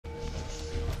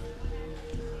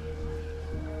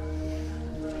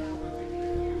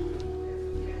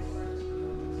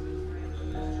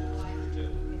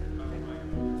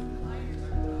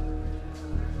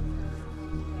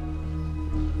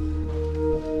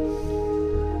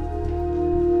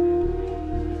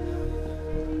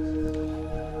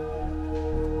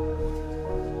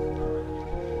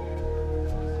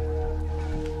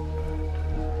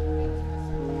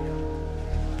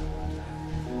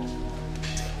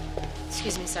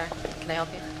Excuse me, sir. Can I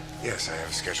help you? Yes, I have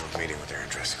a scheduled meeting with Aaron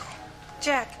Driscoll.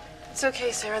 Jack, it's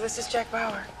okay, Sarah. This is Jack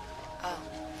Bauer. Oh,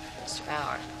 Mr.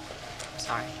 Bauer.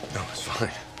 Sorry. No, it's fine.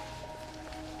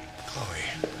 Chloe,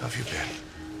 how have you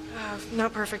been?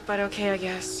 Not perfect, but okay, I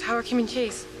guess. How are Kim and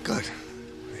Chase? Good.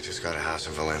 They just got a house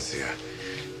in Valencia.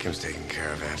 Kim's taking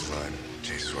care of Angela, and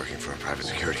Chase is working for a private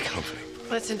security company.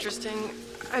 That's interesting.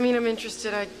 I mean, I'm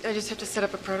interested. I just have to set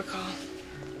up a protocol.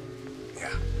 Yeah.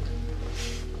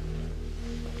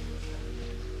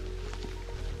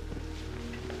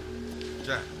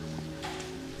 Jack.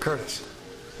 Curtis,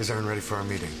 is Aaron ready for our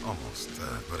meeting? Almost,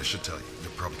 but I should tell you,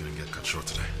 you're probably gonna get cut short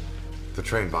today. The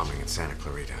train bombing in Santa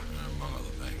Clarita. Among other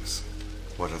things.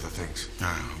 What other things?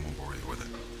 I won't bore you with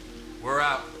it. We're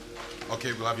out.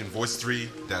 Okay, we'll have you in voice 3,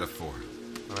 data 4.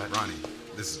 All right. Ronnie,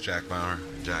 this is Jack Bauer.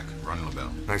 Jack, Ronnie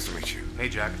LaBelle. Nice to meet you. Hey,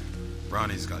 Jack.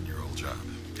 Ronnie's got your old job.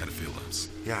 Head of field ops.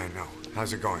 Yeah, I know.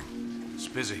 How's it going? It's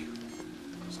busy.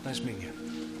 It's nice meeting you.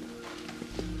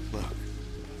 Look,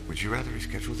 would you rather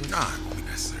reschedule this? Nah, it won't be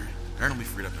necessary. Aaron will be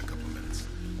freed up in a couple of minutes.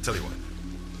 Tell you what,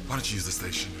 why don't you use the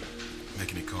station?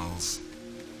 Make any calls.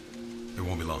 It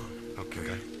won't be long.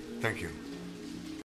 Okay. Thank you.